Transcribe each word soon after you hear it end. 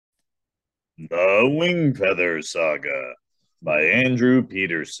The Wingfeather Saga by Andrew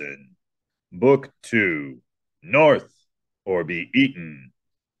Peterson. Book 2. North or Be Eaten.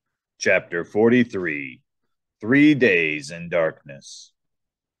 Chapter 43. 3 Days in Darkness.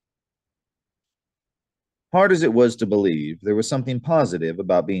 Hard as it was to believe, there was something positive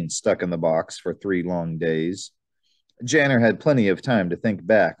about being stuck in the box for 3 long days. Janner had plenty of time to think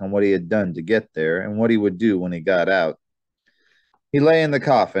back on what he had done to get there and what he would do when he got out. He lay in the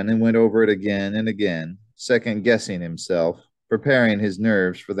coffin and went over it again and again, second-guessing himself, preparing his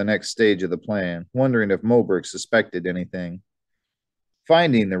nerves for the next stage of the plan, wondering if Moberg suspected anything.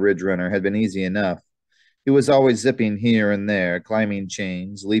 Finding the Ridge Runner had been easy enough. He was always zipping here and there, climbing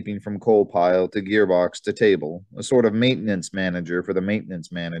chains, leaping from coal pile to gearbox to table, a sort of maintenance manager for the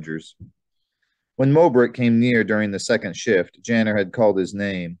maintenance managers. When Moberg came near during the second shift, Janner had called his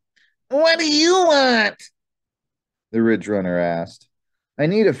name. "What do you want?" The Ridge Runner asked. I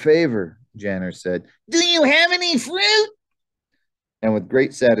need a favor, Janner said. "Do you have any fruit?" And with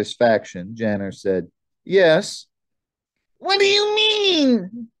great satisfaction, Janner said, Yes. "What do you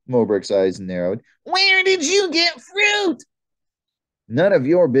mean?" Moberg's eyes narrowed. "Where did you get fruit?" None of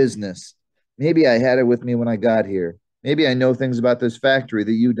your business. Maybe I had it with me when I got here. Maybe I know things about this factory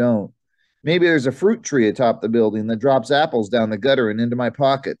that you don't. Maybe there's a fruit tree atop the building that drops apples down the gutter and into my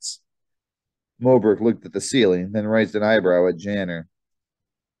pockets. Moberg looked at the ceiling, then raised an eyebrow at Janner.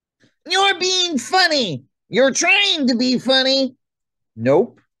 "You're being funny. You're trying to be funny."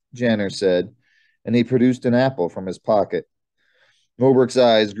 Nope, Janner said, and he produced an apple from his pocket. Moberg's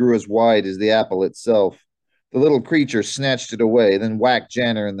eyes grew as wide as the apple itself. The little creature snatched it away, then whacked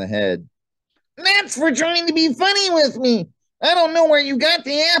Janner in the head. "That's for trying to be funny with me. I don't know where you got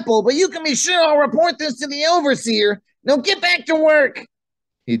the apple, but you can be sure I'll report this to the overseer. Now get back to work."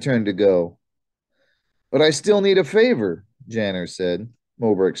 He turned to go. But I still need a favor, Janner said.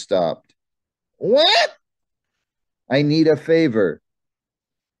 Moberg stopped. "What? I need a favor.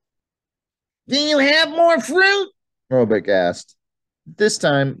 Do you have more fruit?" Moberg asked, this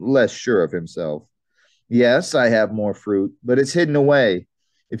time less sure of himself. Yes, I have more fruit, but it's hidden away.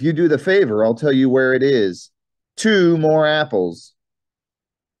 If you do the favor, I'll tell you where it is. 2 more apples.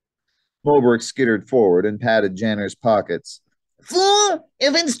 Moberg skittered forward and patted Janner's pockets. "Fool,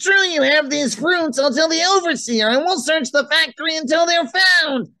 if it's true you have these fruits, I'll tell the overseer and we'll search the factory until they're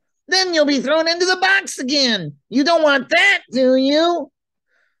found. Then you'll be thrown into the box again. You don't want that, do you?"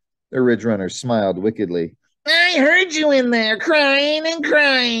 The Ridge Runner smiled wickedly. "I heard you in there crying and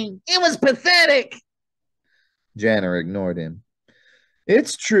crying. It was pathetic." Janner ignored him.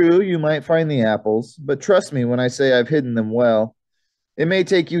 It's true you might find the apples, but trust me when I say I've hidden them well. It may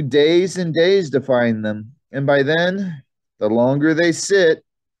take you days and days to find them, and by then, the longer they sit,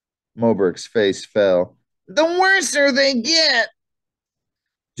 Moberg's face fell. "The worser they get."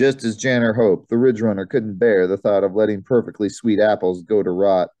 Just as Janner hoped, the Ridge Runner couldn't bear the thought of letting perfectly sweet apples go to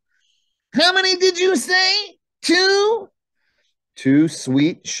rot. "How many did you say? 2?" 2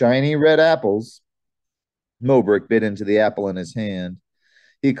 sweet, shiny red apples. Moberg bit into the apple in his hand.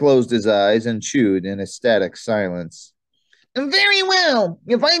 He closed his eyes and chewed in ecstatic silence. "Very well.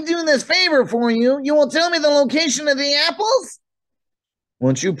 If I do this favor for you, you will tell me the location of the apples?"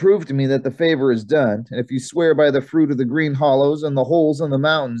 Once you prove to me that the favor is done, and if you swear by the fruit of the green hollows and the holes in the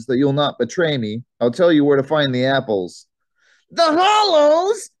mountains that you'll not betray me, I'll tell you where to find the apples. "The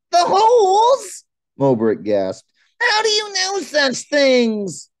hollows? The holes?" Moberg gasped. "How do you know such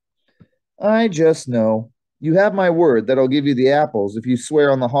things?" I just know. You have my word that I'll give you the apples if you swear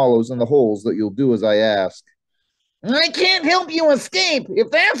on the hollows and the holes that you'll do as I ask. "I can't help you escape,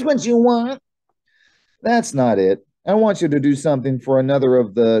 if that's what you want." That's not it. I want you to do something for another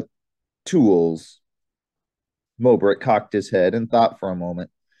of the tools. Moberg cocked his head and thought for a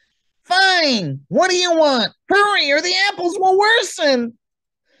moment. "Fine. What do you want? Hurry, or the apples will worsen."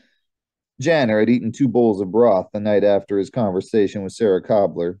 Janner had eaten 2 bowls of broth the night after his conversation with Sarah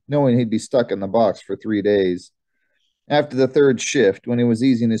Cobbler, knowing he'd be stuck in the box for 3 days. After the third shift, when he was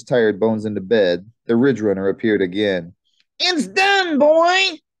easing his tired bones into bed, the Ridge Runner appeared again. "It's done,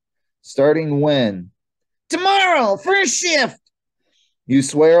 boy." Starting when? "Tomorrow, first shift." You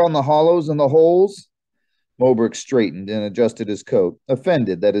swear on the hollows and the holes? Moberg straightened and adjusted his coat,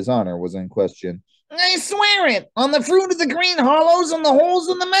 offended that his honor was in question. "I swear it, on the fruit of the green hollows and the holes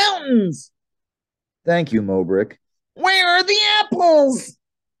in the mountains." Thank you, Moberg. "Where are the apples?"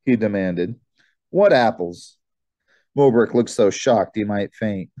 He demanded. What apples? Moberg looked so shocked he might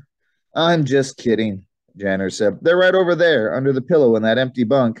faint. I'm just kidding, Janner said. They're right over there, under the pillow in that empty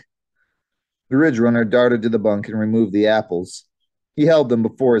bunk. The Ridge Runner darted to the bunk and removed the apples. He held them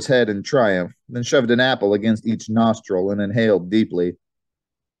before his head in triumph, then shoved an apple against each nostril and inhaled deeply.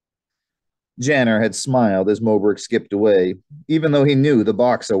 Janner had smiled as Moberg skipped away, even though he knew the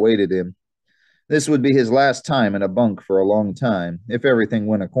box awaited him. This would be his last time in a bunk for a long time, if everything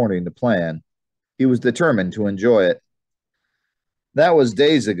went according to plan. He was determined to enjoy it. That was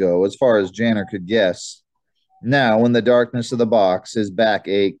days ago, as far as Janner could guess. Now, in the darkness of the box, his back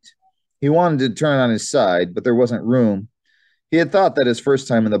ached. He wanted to turn on his side, but there wasn't room. He had thought that his first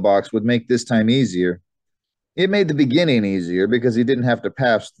time in the box would make this time easier. It made the beginning easier because he didn't have to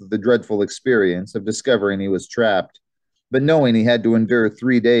pass through the dreadful experience of discovering he was trapped. But knowing he had to endure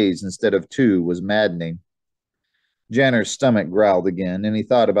 3 days instead of two was maddening. Janner's stomach growled again, and he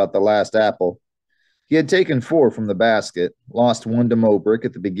thought about the last apple. He had taken 4 from the basket, lost 1 to Mobrick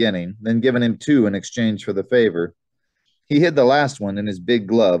at the beginning, then given him 2 in exchange for the favor. He hid the last one in his big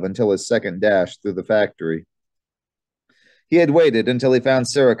glove until his second dash through the factory. He had waited until he found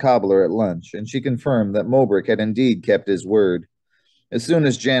Sarah Cobbler at lunch, and she confirmed that Mobrick had indeed kept his word. As soon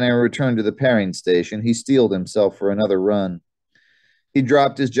as Janner returned to the pairing station, he steeled himself for another run. He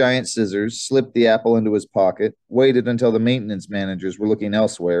dropped his giant scissors, slipped the apple into his pocket, waited until the maintenance managers were looking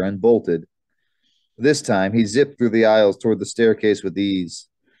elsewhere, and bolted. This time, he zipped through the aisles toward the staircase with ease.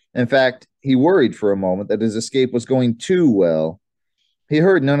 In fact, he worried for a moment that his escape was going too well. He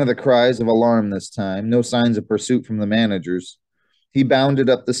heard none of the cries of alarm this time, no signs of pursuit from the managers. He bounded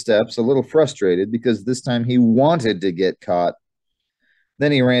up the steps, a little frustrated because this time he wanted to get caught.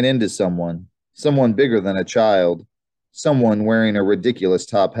 Then he ran into someone bigger than a child, someone wearing a ridiculous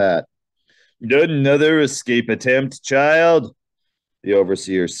top hat. Another escape attempt, child, the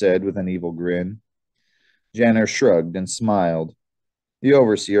overseer said with an evil grin. Janner shrugged and smiled. The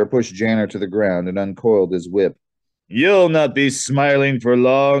overseer pushed Janner to the ground and uncoiled his whip. You'll not be smiling for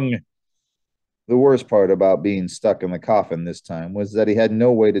long. The worst part about being stuck in the coffin this time was that he had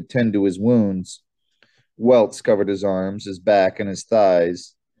no way to tend to his wounds. Welts covered his arms, his back, and his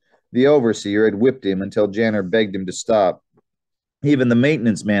thighs. The overseer had whipped him until Janner begged him to stop. Even the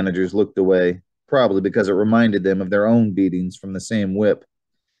maintenance managers looked away, probably because it reminded them of their own beatings from the same whip.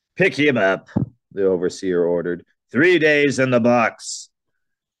 Pick him up, the overseer ordered. 3 days in the box.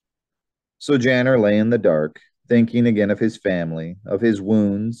 So Janner lay in the dark, thinking again of his family, of his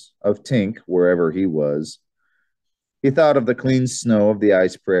wounds, of Tink, wherever he was. He thought of the clean snow of the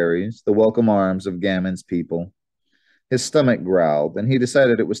ice prairies, the welcome arms of Gammon's people. His stomach growled, and he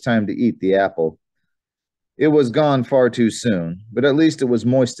decided it was time to eat the apple. It was gone far too soon, but at least it was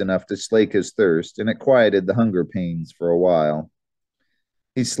moist enough to slake his thirst, and it quieted the hunger pains for a while.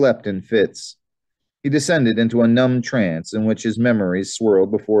 He slept in fits. He descended into a numb trance in which his memories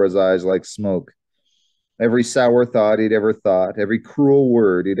swirled before his eyes like smoke. Every sour thought he'd ever thought, every cruel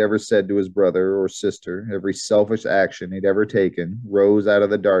word he'd ever said to his brother or sister, every selfish action he'd ever taken rose out of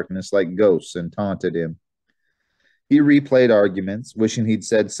the darkness like ghosts and taunted him. He replayed arguments, wishing he'd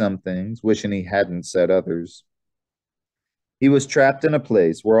said some things, wishing he hadn't said others. He was trapped in a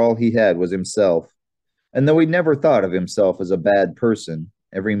place where all he had was himself, and though he never thought of himself as a bad person,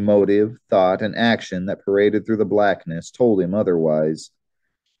 every motive, thought, and action that paraded through the blackness told him otherwise.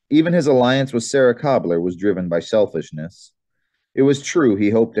 Even his alliance with Sarah Cobbler was driven by selfishness. It was true he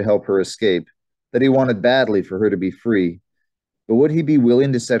hoped to help her escape, that he wanted badly for her to be free, but would he be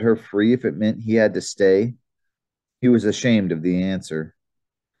willing to set her free if it meant he had to stay? He was ashamed of the answer.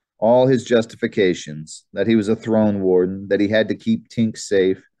 All his justifications, that he was a throne warden, that he had to keep Tink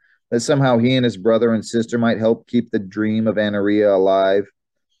safe, that somehow he and his brother and sister might help keep the dream of Anaria alive,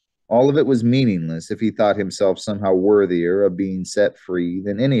 all of it was meaningless if he thought himself somehow worthier of being set free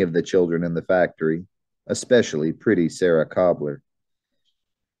than any of the children in the factory, especially pretty Sarah Cobbler.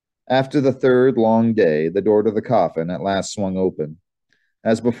 After the 3rd long day, the door to the coffin at last swung open.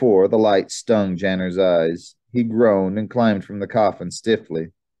 As before, the light stung Janner's eyes. He groaned and climbed from the coffin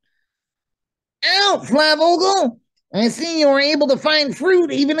stiffly. Out, Flavogel! I see you were able to find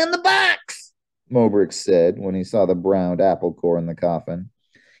fruit even in the box, Mobrick said when he saw the browned apple core in the coffin.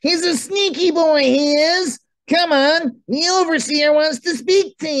 He's a sneaky boy, he is. Come on, the overseer wants to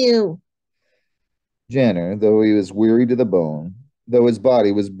speak to you. Janner, though he was weary to the bone, though his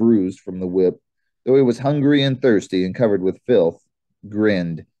body was bruised from the whip, though he was hungry and thirsty and covered with filth,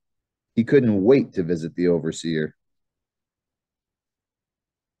 grinned. He couldn't wait to visit the overseer.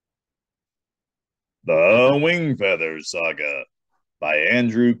 The Wingfeather Saga by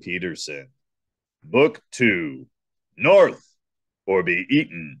Andrew Peterson. Book 2. North or be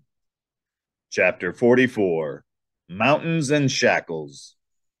eaten. Chapter 44. Mountains and Shackles.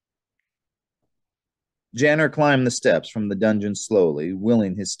 Janner climbed the steps from the dungeon slowly,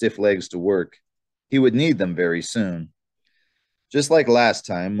 willing his stiff legs to work. He would need them very soon. Just like last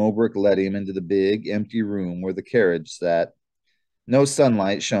time, Mobrick led him into the big, empty room where the carriage sat. No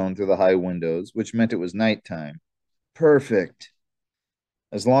sunlight shone through the high windows, which meant it was nighttime. Perfect.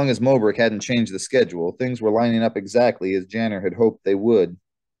 As long as Mobrick hadn't changed the schedule, things were lining up exactly as Janner had hoped they would.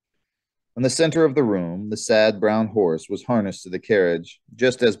 In the center of the room, the sad brown horse was harnessed to the carriage,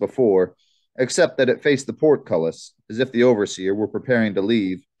 just as before, except that it faced the portcullis, as if the overseer were preparing to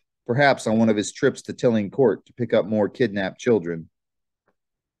leave, perhaps on one of his trips to Tilling Court to pick up more kidnapped children.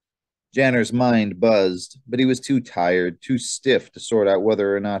 Janner's mind buzzed, but he was too tired, too stiff to sort out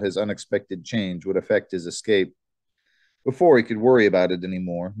whether or not his unexpected change would affect his escape. Before he could worry about it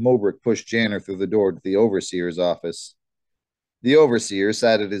anymore, Mobrick pushed Janner through the door to the overseer's office. The overseer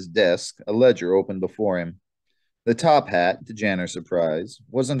sat at his desk, a ledger open before him. The top hat, to Janner's surprise,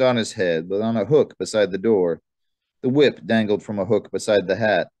 wasn't on his head, but on a hook beside the door. The whip dangled from a hook beside the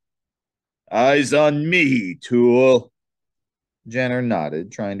hat. Eyes on me, tool. Janner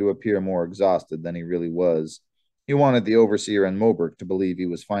nodded, trying to appear more exhausted than he really was. He wanted the overseer and Mobrick to believe he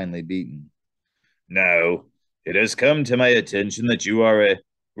was finally beaten. Now, it has come to my attention that you are a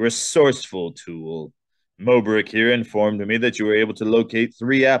resourceful tool. Mobrick here informed me that you were able to locate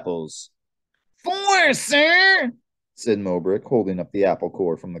 3 apples. 4, sir, said Mobrick, holding up the apple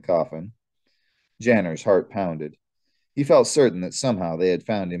core from the coffin. Janner's heart pounded. He felt certain that somehow they had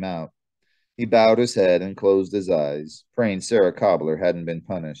found him out. He bowed his head and closed his eyes, praying Sarah Cobbler hadn't been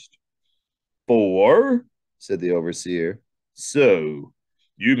punished. 4? said the overseer. So,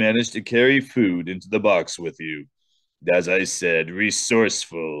 you managed to carry food into the box with you. As I said,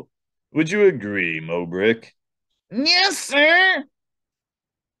 resourceful. Would you agree, Mobrick? Yes, sir.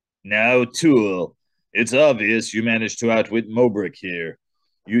 Now, Tool, it's obvious you managed to outwit Mobrick here.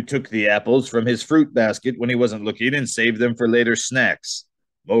 You took the apples from his fruit basket when he wasn't looking and saved them for later snacks.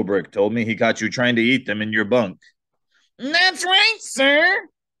 Mobrick told me he caught you trying to eat them in your bunk. That's right, sir,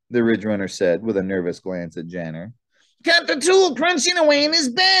 the Ridge Runner said with a nervous glance at Janner. Got the tool crunching away in his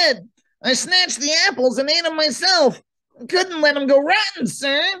bed. I snatched the apples and ate them myself. Couldn't let them go rotten,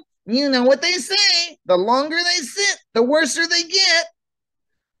 sir. You know what they say. The longer they sit, the worser they get.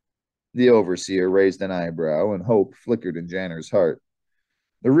 The overseer raised an eyebrow, and hope flickered in Janner's heart.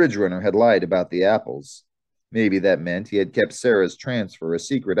 The Ridge Runner had lied about the apples. Maybe that meant he had kept Sarah's transfer a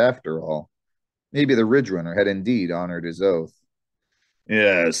secret after all. Maybe the Ridge Runner had indeed honored his oath.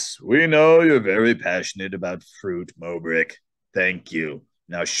 Yes, we know you're very passionate about fruit, Mobrick. Thank you.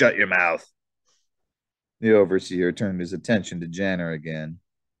 Now shut your mouth. The overseer turned his attention to Janner again.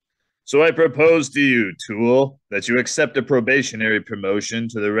 So I propose to you, Tool, that you accept a probationary promotion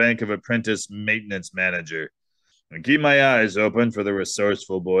to the rank of apprentice maintenance manager. And keep my eyes open for the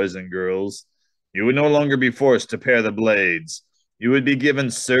resourceful boys and girls. You would no longer be forced to pare the blades. You would be given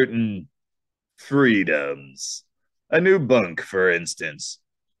certain freedoms. A new bunk, for instance.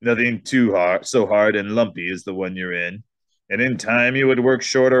 Nothing too hard, so hard and lumpy as the one you're in. And in time, you would work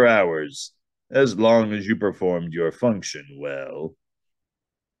shorter hours, as long as you performed your function well.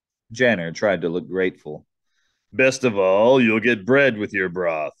 Janner tried to look grateful. Best of all, you'll get bread with your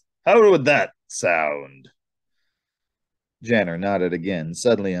broth. How would that sound? Janner nodded again,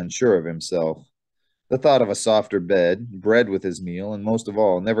 suddenly unsure of himself. The thought of a softer bed, bread with his meal, and most of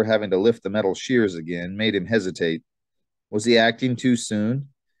all, never having to lift the metal shears again, made him hesitate. Was he acting too soon?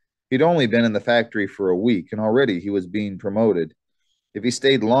 He'd only been in the factory for a week, and already he was being promoted. If he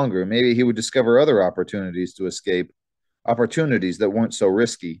stayed longer, maybe he would discover other opportunities to escape, opportunities that weren't so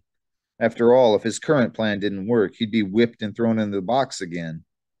risky. After all, if his current plan didn't work, he'd be whipped and thrown into the box again.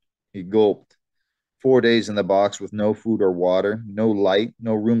 He gulped. 4 days in the box with no food or water, no light,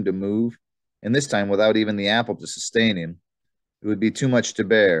 no room to move, and this time without even the apple to sustain him. It would be too much to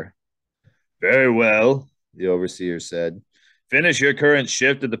bear. Very well, the overseer said. Finish your current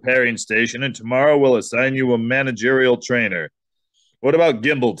shift at the pairing station, and tomorrow we'll assign you a managerial trainer. What about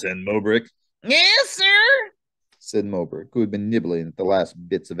Gimbleton, Mobrick? Yes, sir, said Mobrick, who had been nibbling at the last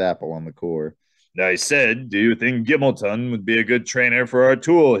bits of apple on the core. I said, do you think Gimbleton would be a good trainer for our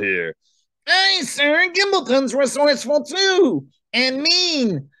tool here? Aye, sir, Gimbleton's resourceful too, and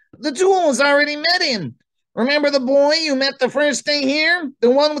mean. The tool has already met him. Remember the boy you met the first day here? The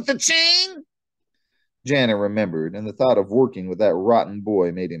one with the chain? Janner remembered, and the thought of working with that rotten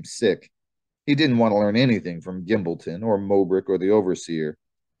boy made him sick. He didn't want to learn anything from Gimbleton or Mobrick or the overseer.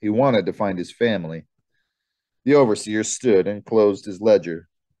 He wanted to find his family. The overseer stood and closed his ledger.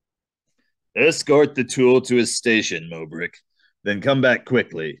 Escort the tool to his station, Mobrick. Then come back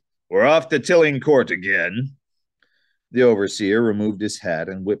quickly. We're off to Tilling Court again. The overseer removed his hat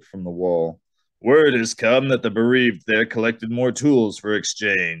and whipped from the wall. Word has come that the bereaved there collected more tools for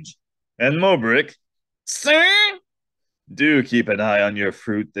exchange. And Mobrick, sir, do keep an eye on your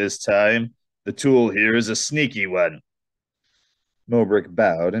fruit this time. The tool here is a sneaky one. Mobrick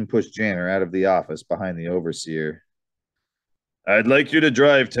bowed and pushed Janner out of the office behind the overseer. I'd like you to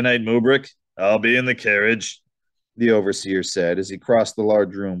drive tonight, Mobrick. I'll be in the carriage, the overseer said as he crossed the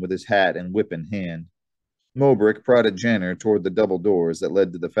large room with his hat and whip in hand. Mobrick prodded Janner toward the double doors that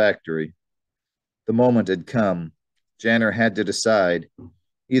led to the factory. The moment had come. Janner had to decide.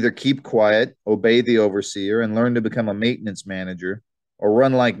 Either keep quiet, obey the overseer, and learn to become a maintenance manager, or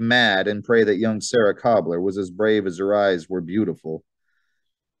run like mad and pray that young Sarah Cobbler was as brave as her eyes were beautiful.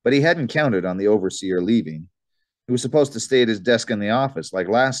 But he hadn't counted on the overseer leaving. He was supposed to stay at his desk in the office like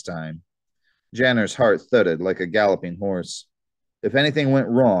last time. Janner's heart thudded like a galloping horse. If anything went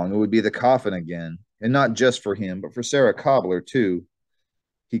wrong, it would be the coffin again, and not just for him, but for Sarah Cobbler, too.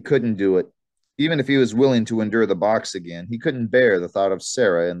 He couldn't do it. Even if he was willing to endure the box again, he couldn't bear the thought of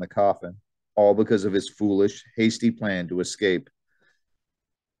Sarah in the coffin, all because of his foolish, hasty plan to escape.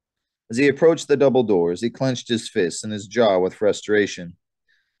 As he approached the double doors, he clenched his fists and his jaw with frustration.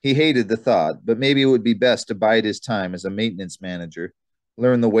 He hated the thought, but maybe it would be best to bide his time as a maintenance manager,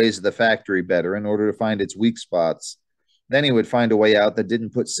 learn the ways of the factory better in order to find its weak spots. Then he would find a way out that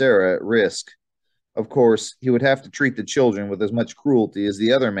didn't put Sarah at risk. Of course, he would have to treat the children with as much cruelty as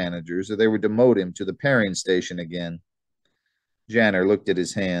the other managers, or they would demote him to the pairing station again. Janner looked at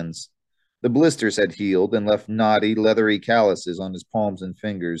his hands. The blisters had healed and left knotty, leathery calluses on his palms and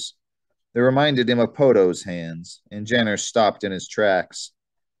fingers. They reminded him of Poto's hands, and Janner stopped in his tracks.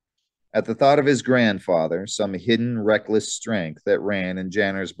 At the thought of his grandfather, some hidden, reckless strength that ran in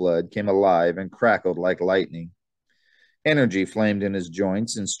Janner's blood came alive and crackled like lightning. Energy flamed in his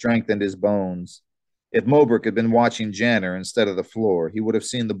joints and strengthened his bones. If Mobrick had been watching Janner instead of the floor, he would have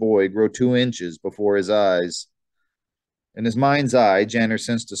seen the boy grow 2 inches before his eyes. In his mind's eye, Janner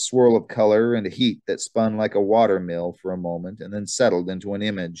sensed a swirl of color and a heat that spun like a water mill for a moment and then settled into an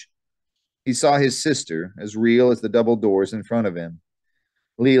image. He saw his sister, as real as the double doors in front of him.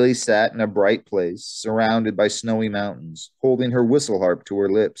 Lily sat in a bright place, surrounded by snowy mountains, holding her whistle harp to her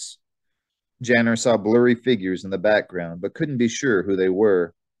lips. Janner saw blurry figures in the background, but couldn't be sure who they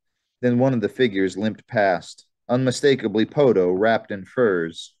were. Then one of the figures limped past, unmistakably Poto wrapped in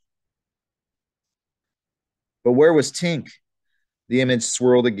furs. But where was Tink? The image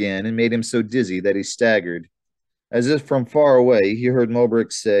swirled again and made him so dizzy that he staggered. As if from far away, he heard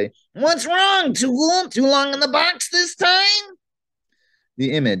Mobrick say, "What's wrong, Tool? Too long in the box this time?"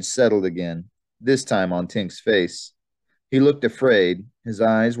 The image settled again, this time on Tink's face. He looked afraid. His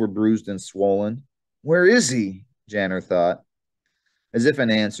eyes were bruised and swollen. Where is he? Janner thought. As if in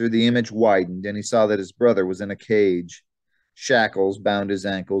answer, the image widened, and he saw that his brother was in a cage. Shackles bound his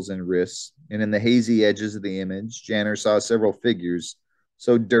ankles and wrists, and in the hazy edges of the image, Janner saw several figures,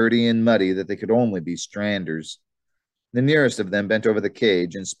 so dirty and muddy that they could only be stranders. The nearest of them bent over the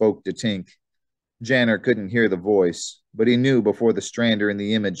cage and spoke to Tink. Janner couldn't hear the voice, but he knew before the strander in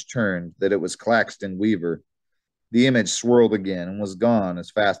the image turned that it was Claxton Weaver. The image swirled again and was gone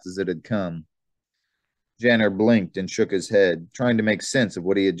as fast as it had come. Janner blinked and shook his head, trying to make sense of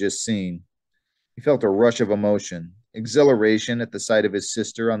what he had just seen. He felt a rush of emotion, exhilaration at the sight of his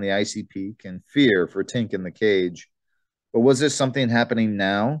sister on the icy peak, and fear for Tink in the cage. But was this something happening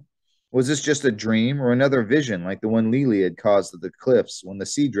now? Was this just a dream or another vision like the one Lily had caused at the cliffs when the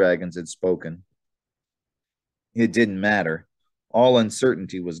sea dragons had spoken? It didn't matter. All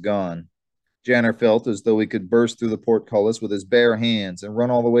uncertainty was gone. Janner felt as though he could burst through the portcullis with his bare hands and run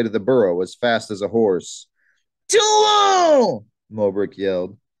all the way to the burrow as fast as a horse. "Tool!" Mobrick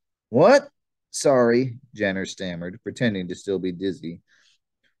yelled. What? Sorry, Janner stammered, pretending to still be dizzy.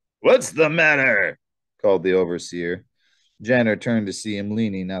 What's the matter? Called the overseer. Janner turned to see him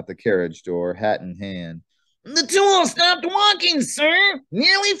leaning out the carriage door, hat in hand. "The Tool stopped walking, sir.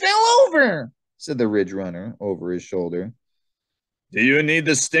 Nearly fell over," said the ridge runner over his shoulder. Do you need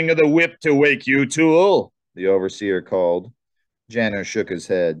the sting of the whip to wake you, Tool? The overseer called. Janner shook his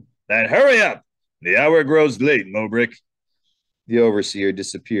head. Then hurry up. The hour grows late, Mobrick. The overseer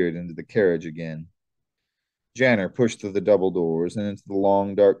disappeared into the carriage again. Janner pushed through the double doors and into the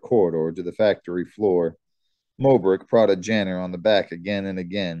long, dark corridor to the factory floor. Mobrick prodded Janner on the back again and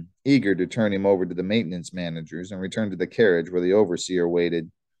again, eager to turn him over to the maintenance managers and return to the carriage where the overseer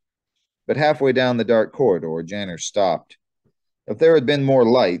waited. But halfway down the dark corridor, Janner stopped. If there had been more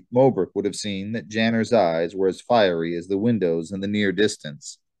light, Mobrick would have seen that Janner's eyes were as fiery as the windows in the near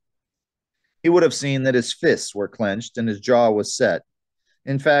distance. He would have seen that his fists were clenched and his jaw was set.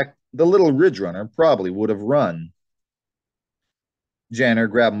 In fact, the little ridge runner probably would have run. Janner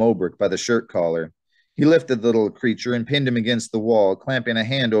grabbed Mobrick by the shirt collar. He lifted the little creature and pinned him against the wall, clamping a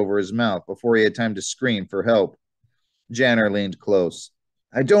hand over his mouth before he had time to scream for help. Janner leaned close.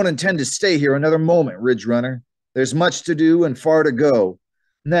 I don't intend to stay here another moment, Ridge Runner. There's much to do and far to go.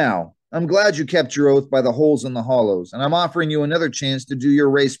 Now, I'm glad you kept your oath by the holes in the hollows, and I'm offering you another chance to do your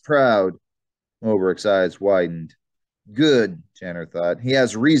race proud. Mobrick's eyes widened. Good, Janner thought. He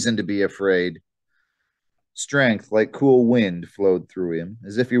has reason to be afraid. Strength like cool wind flowed through him,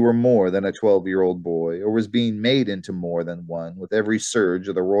 as if he were more than a 12-year-old boy, or was being made into more than one, with every surge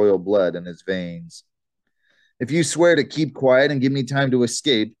of the royal blood in his veins. If you swear to keep quiet and give me time to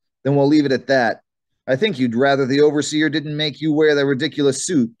escape, then we'll leave it at that. I think you'd rather the overseer didn't make you wear that ridiculous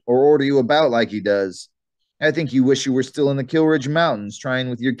suit or order you about like he does. I think you wish you were still in the Kilridge Mountains trying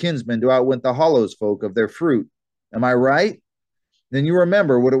with your kinsmen to outwit the Hollows folk of their fruit. Am I right? Then you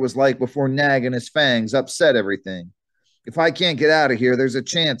remember what it was like before Nag and his fangs upset everything. If I can't get out of here, there's a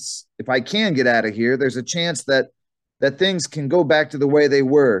chance. If I can get out of here, there's a chance that things can go back to the way they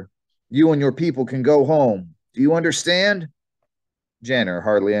were. You and your people can go home. Do you understand? Janner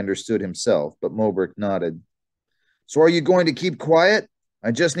hardly understood himself, but Mobrick nodded. So are you going to keep quiet?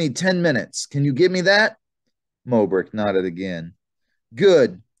 I just need 10 minutes. Can you give me that? Mobrick nodded again.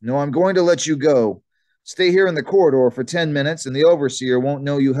 Good. No, I'm going to let you go. Stay here in the corridor for 10 minutes, and the overseer won't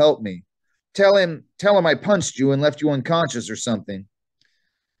know you helped me. Tell him I punched you and left you unconscious or something.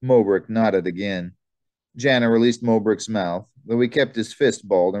 Mobrick nodded again. Janner released Mobrick's mouth, though he kept his fist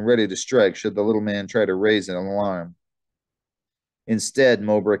balled and ready to strike should the little man try to raise an alarm. Instead,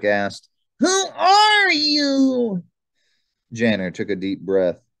 Mobrick asked, Who are you? Janner took a deep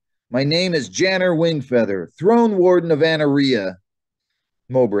breath. My name is Janner Wingfeather, Throne Warden of Anaria.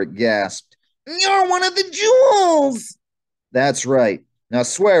 Mobrick gasped. You're one of the jewels! That's right. Now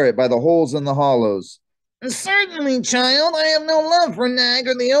swear it by the holes in the hollows. Certainly, child. I have no love for Nag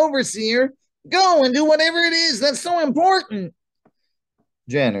or the overseer. Go and do whatever it is that's so important.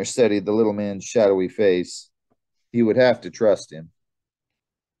 Janner studied the little man's shadowy face. He would have to trust him.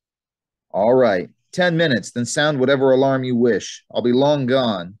 All right. 10 minutes, then sound whatever alarm you wish. I'll be long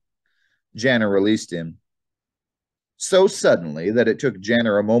gone. Janner released him. So suddenly that it took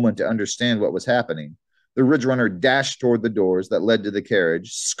Janner a moment to understand what was happening. The Ridge Runner dashed toward the doors that led to the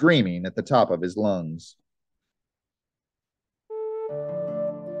carriage, screaming at the top of his lungs.